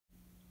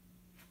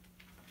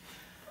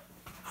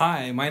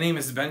Hi, my name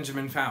is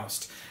Benjamin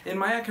Faust. In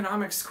my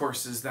economics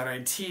courses that I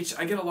teach,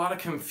 I get a lot of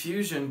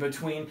confusion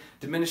between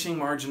diminishing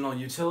marginal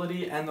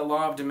utility and the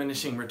law of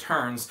diminishing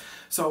returns.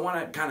 So I want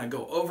to kind of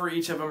go over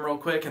each of them real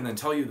quick and then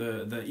tell you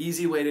the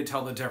easy way to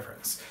tell the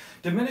difference.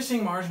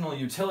 Diminishing marginal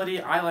utility,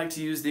 I like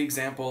to use the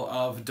example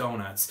of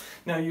donuts.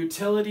 Now,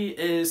 utility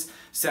is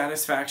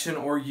satisfaction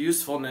or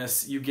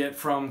usefulness you get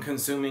from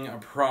consuming a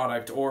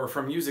product or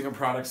from using a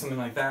product, something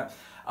like that.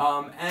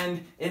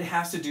 And it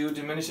has to do,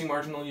 diminishing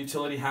marginal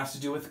utility has to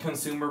do with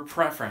consumer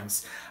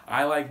preference.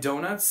 I like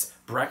donuts,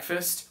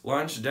 breakfast,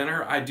 lunch,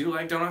 dinner. I do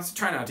like donuts.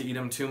 Try not to eat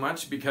them too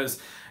much because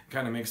it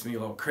kind of makes me a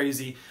little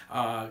crazy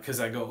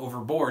because I go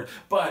overboard.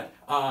 But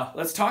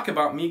let's talk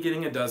about me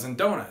getting a dozen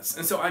donuts.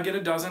 And so I get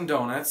a dozen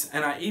donuts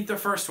and I eat the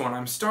first one.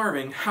 I'm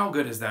starving. How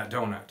good is that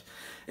donut?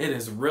 It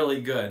is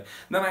really good.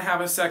 Then I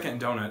have a second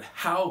donut.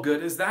 How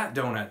good is that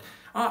donut?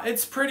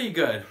 It's pretty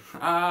good.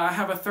 I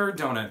have a third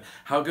donut.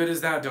 How good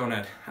is that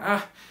donut?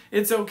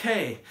 It's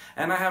okay.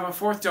 And I have a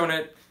fourth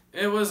donut.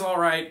 It was all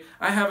right.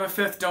 I have a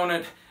fifth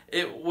donut.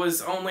 It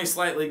was only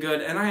slightly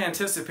good, and I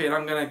anticipate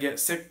I'm going to get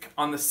sick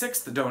on the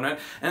sixth donut,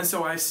 and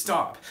so I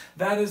stop.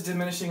 That is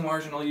diminishing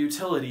marginal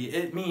utility.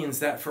 It means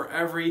that for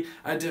every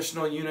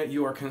additional unit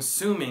you are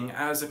consuming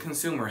as a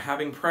consumer,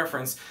 having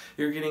preference,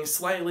 you're getting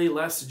slightly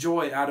less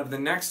joy out of the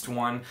next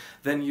one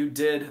than you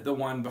did the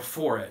one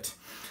before it.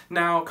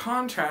 Now,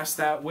 contrast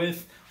that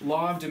with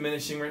law of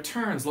diminishing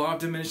returns. Law of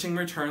diminishing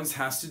returns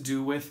has to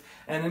do with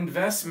an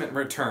investment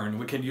return.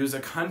 We can use a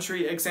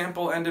country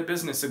example and a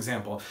business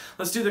example.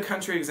 Let's do the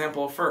country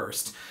example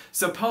first.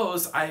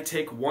 Suppose I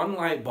take one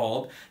light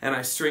bulb and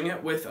I string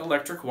it with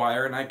electric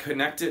wire and I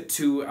connect it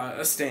to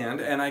a stand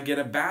and I get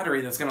a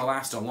battery that's going to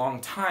last a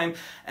long time,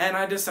 and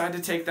I decide to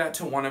take that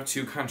to one of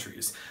two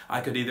countries. I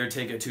could either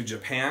take it to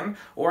Japan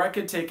or I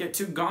could take it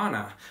to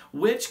Ghana.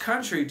 Which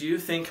country do you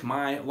think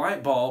my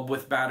light bulb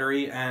with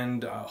battery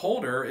and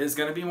holder is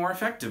going to be more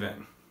effective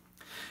in?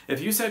 If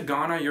you said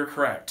Ghana, you're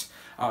correct.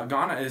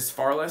 Ghana is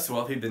far less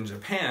wealthy than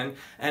Japan,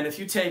 and if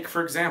you take,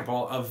 for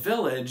example, a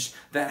village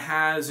that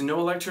has no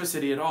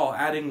electricity at all,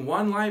 adding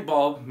one light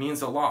bulb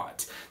means a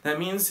lot. That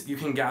means you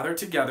can gather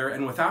together,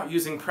 and without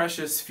using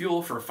precious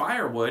fuel for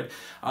firewood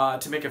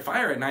to make a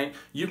fire at night,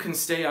 you can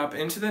stay up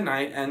into the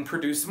night and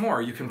produce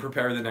more. You can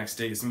prepare the next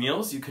day's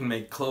meals, you can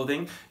make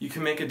clothing, you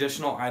can make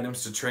additional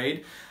items to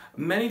trade.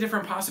 Many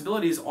different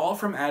possibilities, all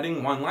from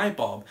adding one light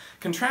bulb.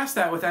 Contrast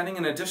that with adding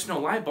an additional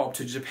light bulb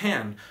to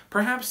Japan.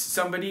 Perhaps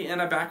somebody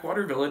in a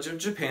backwater village of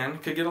Japan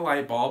could get a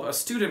light bulb, a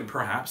student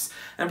perhaps,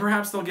 and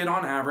perhaps they'll get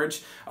on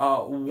average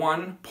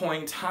 1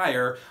 point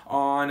higher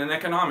on an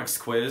economics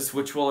quiz,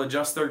 which will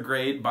adjust their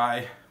grade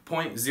by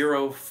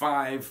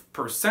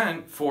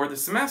 0.05% for the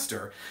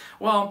semester.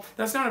 Well,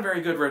 that's not a very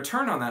good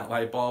return on that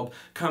light bulb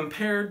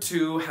compared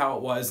to how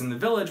it was in the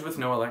village with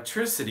no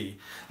electricity.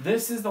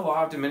 This is the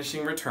law of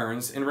diminishing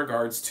returns in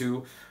regards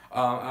to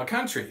a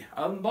country.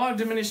 A law of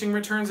diminishing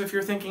returns, if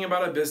you're thinking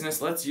about a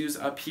business, let's use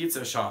a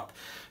pizza shop.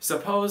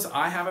 Suppose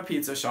I have a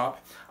pizza shop,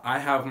 I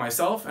have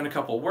myself and a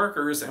couple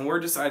workers, and we're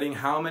deciding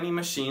how many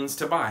machines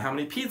to buy, how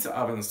many pizza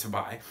ovens to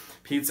buy.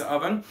 Pizza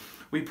oven,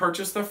 we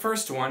purchase the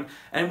first one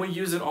and we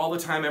use it all the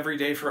time every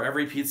day for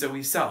every pizza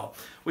we sell.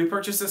 We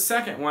purchase a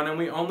second one and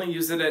we only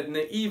use it in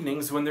the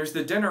evenings when there's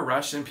the dinner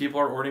rush and people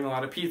are ordering a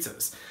lot of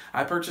pizzas.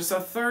 I purchase a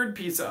third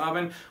pizza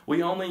oven.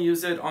 We only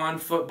use it on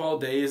football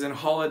days and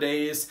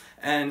holidays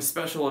and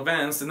special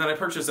events. And then I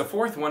purchase a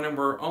fourth one and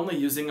we're only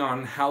using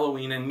on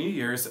Halloween and New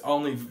Year's,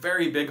 only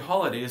very big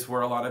holidays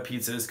where a lot of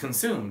pizza is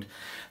consumed.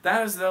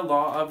 That is the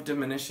law of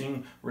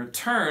diminishing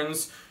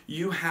returns.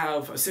 You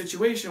have a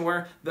situation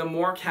where the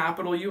more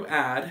capital you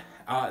add,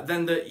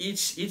 then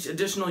each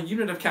additional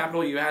unit of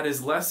capital you add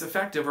is less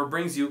effective or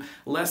brings you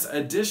less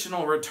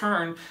additional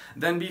return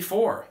than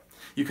before.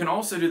 You can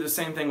also do the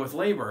same thing with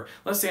labor.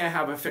 Let's say I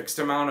have a fixed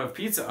amount of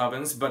pizza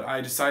ovens, but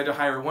I decide to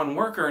hire one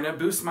worker and it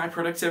boosts my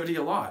productivity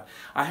a lot.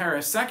 I hire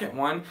a second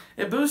one,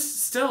 it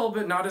boosts still,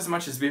 but not as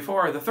much as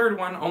before. The third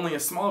one, only a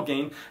small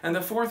gain, and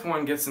the fourth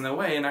one gets in the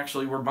way and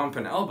actually we're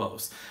bumping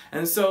elbows.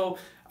 And so,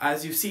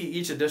 as you see,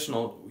 each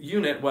additional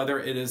unit, whether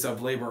it is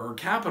of labor or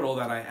capital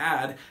that I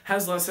add,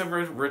 has less of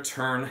a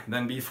return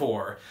than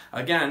before.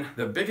 Again,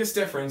 the biggest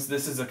difference,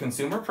 this is a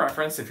consumer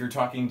preference. If you're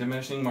talking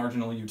diminishing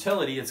marginal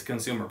utility, it's a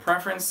consumer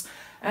preference.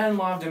 And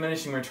law of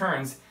diminishing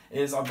returns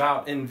is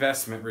about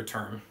investment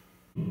return.